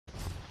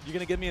You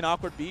gonna give me an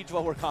awkward beach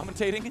while we're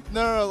commentating?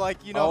 No,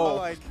 like, you know how,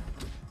 like...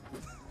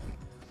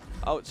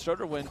 Oh,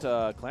 Stroder went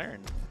Clairen.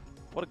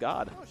 What a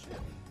god. Oh, shit.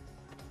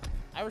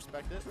 I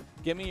respect it.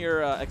 Give me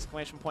your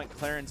exclamation point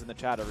Clairens in the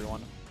chat,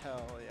 everyone.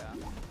 Hell yeah.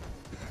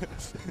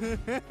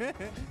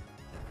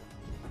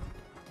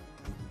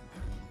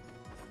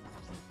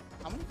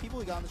 How many people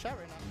we got in the chat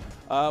right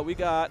now? We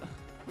got...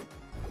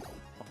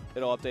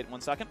 It'll update in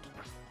 1 second.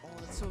 Oh,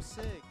 that's so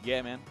sick.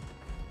 Yeah, man.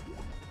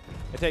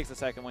 It takes a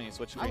second when you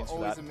switch screens for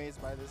that. I'm always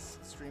amazed by this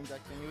stream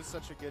deck thing. It was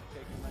such a good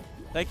pick.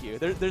 Thank you.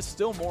 There's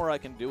still more I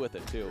can do with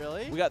it, too.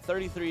 Really? We got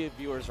 33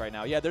 viewers right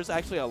now. Yeah, there's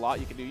actually a lot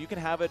you can do. You can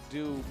have it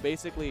do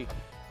basically,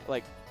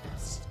 like...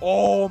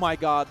 Oh, my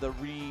God, the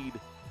read.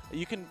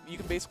 You can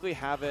basically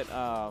have it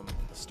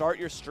start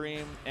your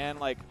stream and,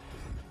 like,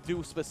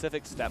 do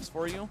specific steps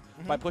for you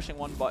by pushing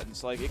one button.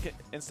 So, like, it can,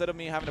 instead of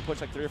me having to push,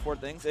 like, 3 or 4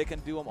 things, it can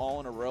do them all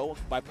in a row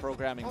by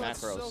programming macros. That's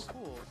so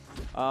cool.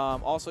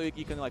 Also,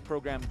 you can like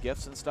program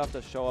GIFs and stuff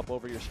to show up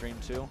over your stream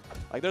too.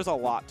 Like, there's a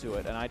lot to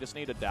it, and I just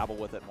need to dabble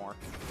with it more.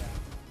 Yeah.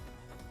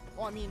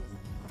 Well, I mean,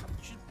 you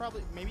should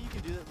probably maybe you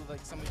can do that with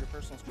like some of your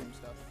personal stream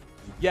stuff.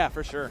 Yeah,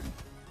 for sure.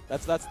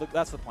 That's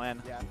the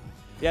plan. Yeah.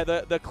 Yeah.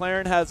 The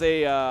Clairen has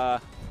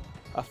a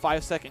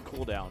 5-second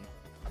cooldown.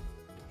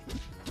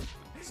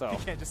 So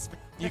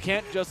you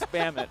can't just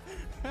spam it.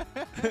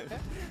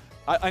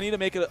 I need to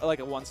make it like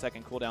a 1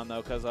 second cooldown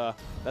though, because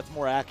that's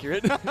more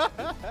accurate.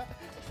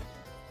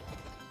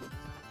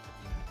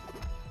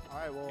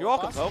 Alright, well, you're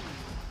welcome, Pope.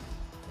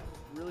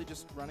 Really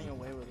just running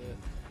away with it.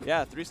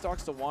 Yeah, 3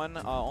 stocks to 1,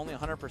 only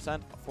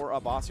 100% for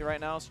Abaasy right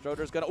now.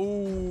 Stroder's gonna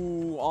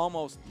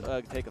almost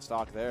take a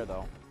stock there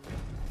though.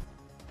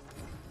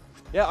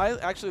 Yeah, I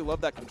actually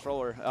love that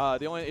controller.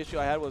 The only issue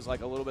I had was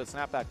like a little bit of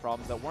snapback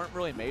problems that weren't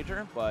really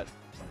major, but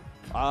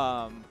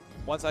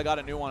once I got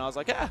a new one, I was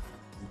like, yeah,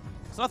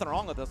 there's nothing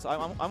wrong with this.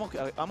 I'm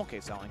okay. I'm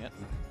okay selling it,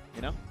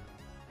 you know.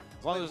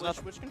 As long as there's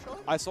nothing. Which controller?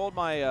 I sold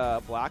my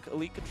black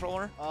Elite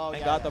controller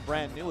and got the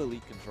brand new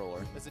Elite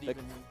controller. Is it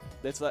even?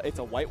 It's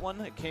a white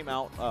one. It came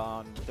out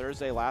on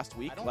Thursday last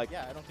week. I don't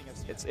think I've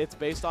seen it. It's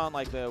based on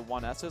like the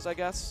 1S's, I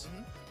guess,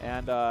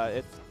 and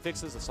it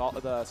fixes the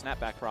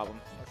snapback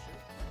problem. Oh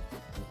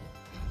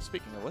shit.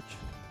 Speaking of which,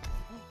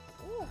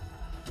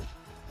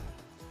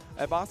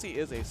 Abaasy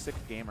is a sick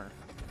gamer.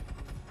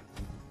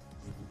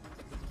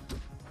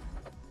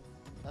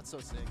 That's so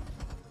sick.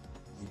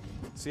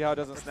 See how it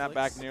doesn't snap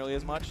back nearly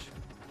as much?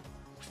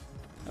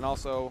 And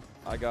also,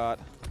 I got...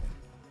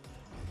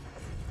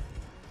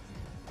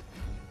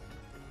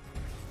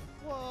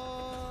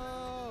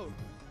 Whoa!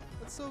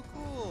 That's so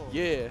cool.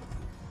 Yeah.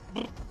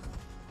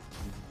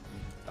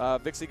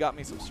 Vixie got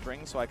me some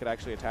strings so I could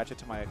actually attach it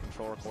to my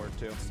controller cord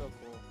too. That's so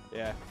cool.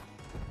 Yeah.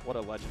 What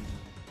a legend.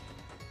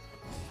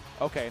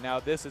 Okay, now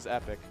this is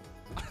epic.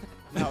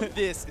 Now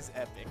this is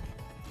epic.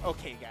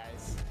 Okay,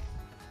 guys.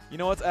 You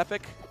know what's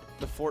epic?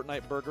 The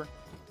Fortnite burger.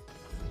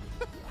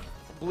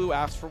 Blue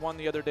asked for one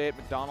the other day at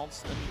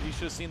McDonald's, and you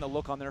should have seen the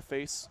look on their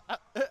face.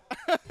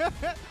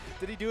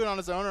 Did he do it on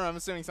his own, or I'm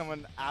assuming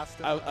someone asked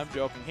him? I'm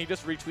joking. He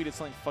just retweeted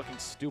something fucking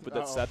stupid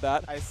that said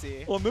that. I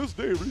see. On this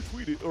day,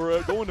 retweet it,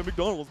 or going to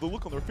McDonald's, the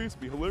look on their face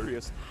would be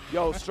hilarious.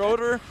 Yo,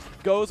 Stroder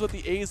goes with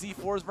the AZ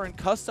Forsburn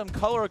custom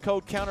color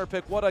code counter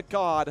pick. What a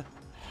god.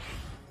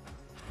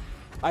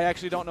 I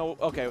actually don't know.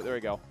 Okay, there we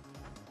go.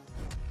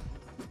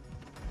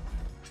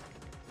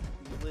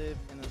 We live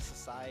in a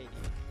society.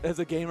 As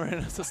a gamer in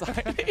a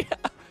society.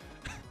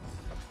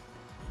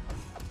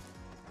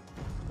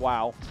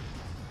 Wow.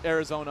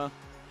 Arizona,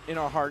 in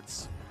our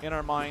hearts, in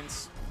our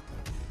minds.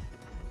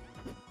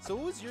 So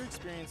what was your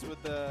experience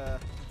with the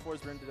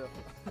Forsburn Ditto?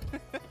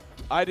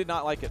 I did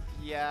not like it.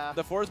 Yeah.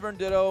 The Forsburn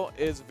Ditto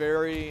is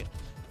very,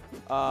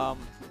 well,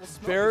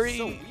 very... is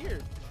so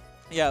weird.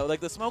 Yeah, like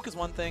the smoke is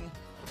one thing,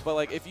 but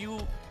like if you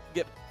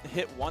get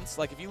hit once,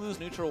 like if you lose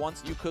neutral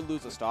once, you could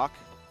lose a stock.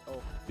 Oh.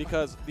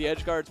 Because the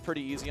edge guard's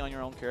pretty easy on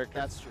your own character.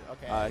 That's true.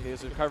 Okay.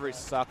 His recovery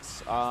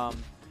sucks. And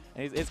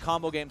his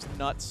combo game's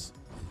nuts.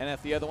 And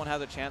if the other one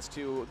has a chance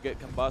to get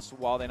combust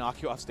while they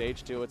knock you off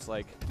stage too, it's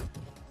like,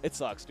 it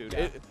sucks, dude.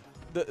 Yeah.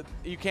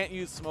 You can't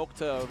use smoke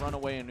to run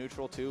away in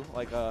neutral too,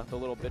 like the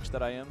little bitch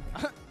that I am.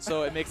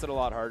 So it makes it a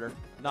lot harder.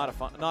 Not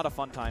a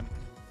fun time.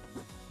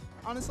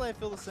 Honestly, I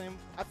feel the same.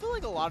 I feel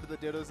like a lot of the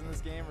Dittos in this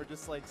game are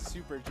just like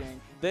super jank.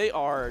 They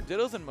are.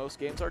 Dittos in most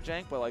games are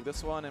jank, but like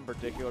this one in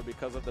particular,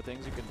 because of the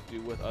things you can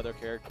do with other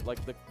characters, like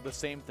the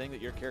same thing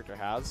that your character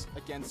has.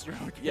 Against your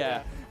own character.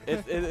 Yeah,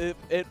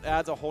 it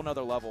adds a whole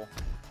nother level.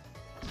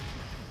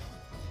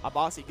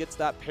 Abaasy gets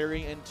that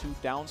parry into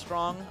down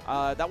strong.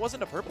 That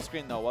wasn't a purple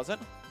screen though, was it?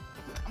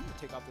 I'm gonna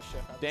take off the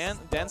shift.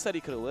 Dan said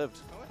he could have lived.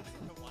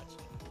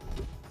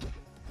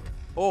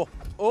 Oh.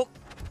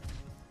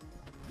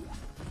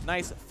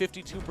 Nice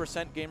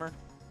 52% gamer.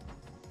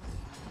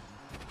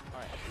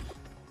 Alright.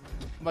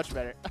 Much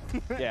better.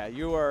 Yeah,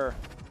 you are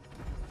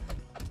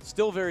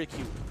still very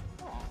cute.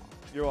 Aww.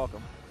 You're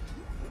welcome.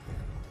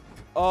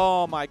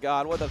 Oh my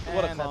god, what a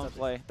clown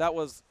play.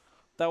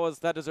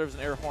 That deserves an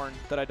air horn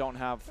that I don't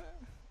have.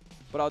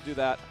 But I'll do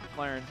that.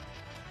 Clairen.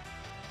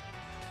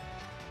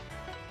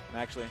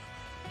 And actually,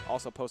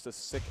 also post a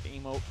sick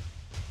emote.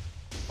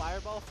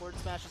 Fireball forward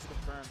smash is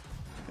confirmed.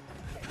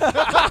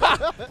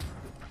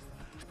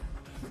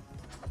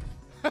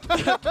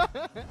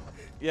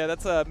 Yeah,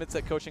 that's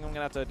mid-set coaching. I'm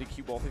going to have to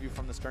DQ both of you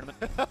from this tournament.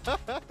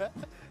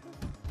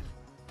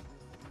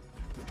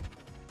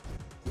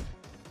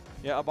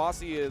 Yeah,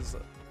 Abaasy is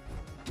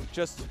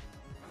just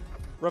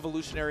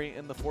revolutionary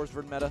in the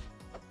Forsburn meta.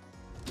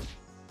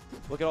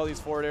 Look at all these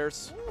forward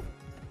airs.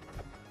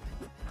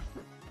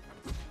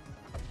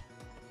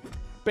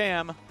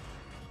 Bam.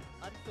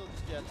 How do you feel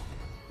this jet?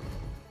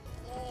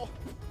 Oh,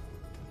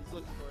 he's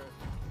looking for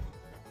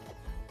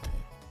it.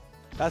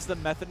 That's the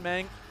method,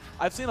 Mang.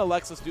 I've seen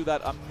Alexis do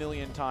that a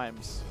million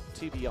times,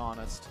 to be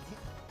honest.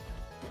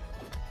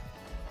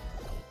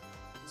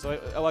 So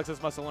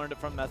Alexis must have learned it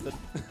from method.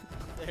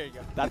 There you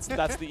go. That's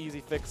the easy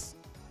fix.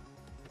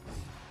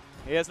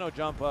 He has no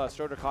jump.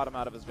 Stroder caught him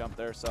out of his jump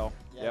there, so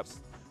yep.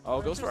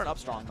 Oh, goes for an up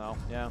strong though.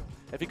 Yeah.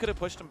 If he could have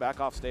pushed him back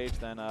off stage,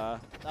 then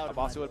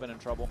Abaasy would have been in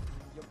trouble.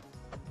 Yep.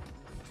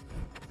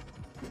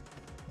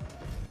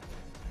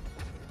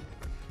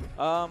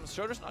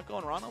 Stroder's not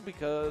going Rano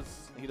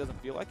because he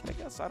doesn't feel like it, I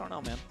guess. I don't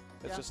know, man.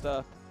 It's just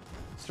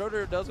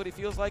Stroder does what he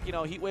feels like. You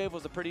know, Heatwave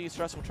was a pretty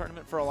stressful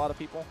tournament for a lot of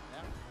people.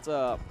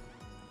 Yeah. It's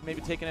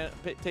maybe taking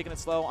it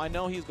slow. I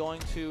know he's going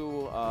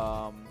to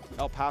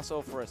El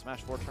Paso for a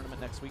Smash 4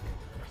 tournament next week.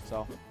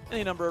 So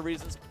any number of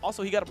reasons.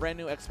 Also, he got a brand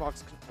new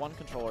Xbox One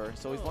controller,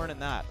 so he's learning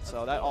that.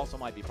 So that also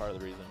might be part of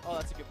the reason. Oh,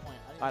 that's a good point.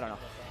 I don't know.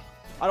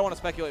 I don't want to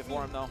speculate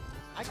for him though.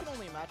 I can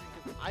only imagine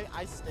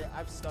because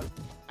I've stuck.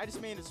 I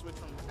just made a switch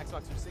from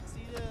Xbox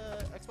 360 to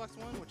Xbox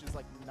One, which is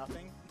like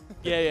nothing.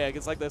 Yeah,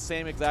 it's like the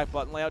same exact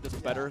button layout,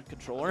 just better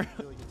controller.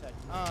 Really good tech.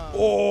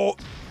 Oh.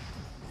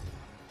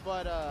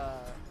 But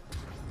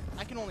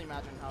I can only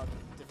imagine how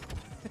difficult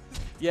it is.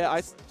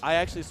 Yeah, I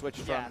actually switched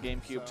from Yeah,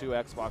 GameCube so.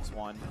 to Xbox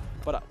One.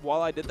 But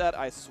while I did that,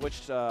 I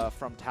switched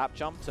from tap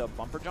jump to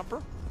bumper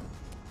jumper.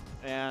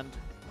 And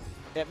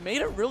it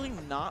made it really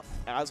not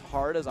as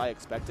hard as I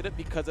expected it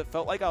because it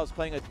felt like I was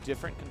playing a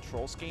different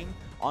control scheme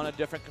on a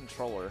different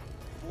controller.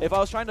 If I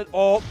was trying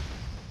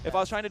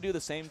to do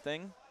the same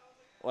thing,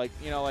 like,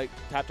 you know, like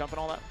tap jump and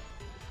all that.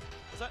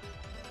 What's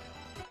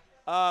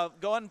that?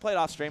 Go ahead and play it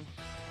off stream.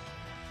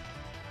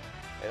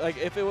 Like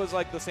if it was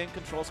like the same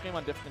control scheme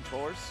on different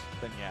controllers,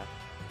 then yeah, it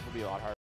would be a lot harder.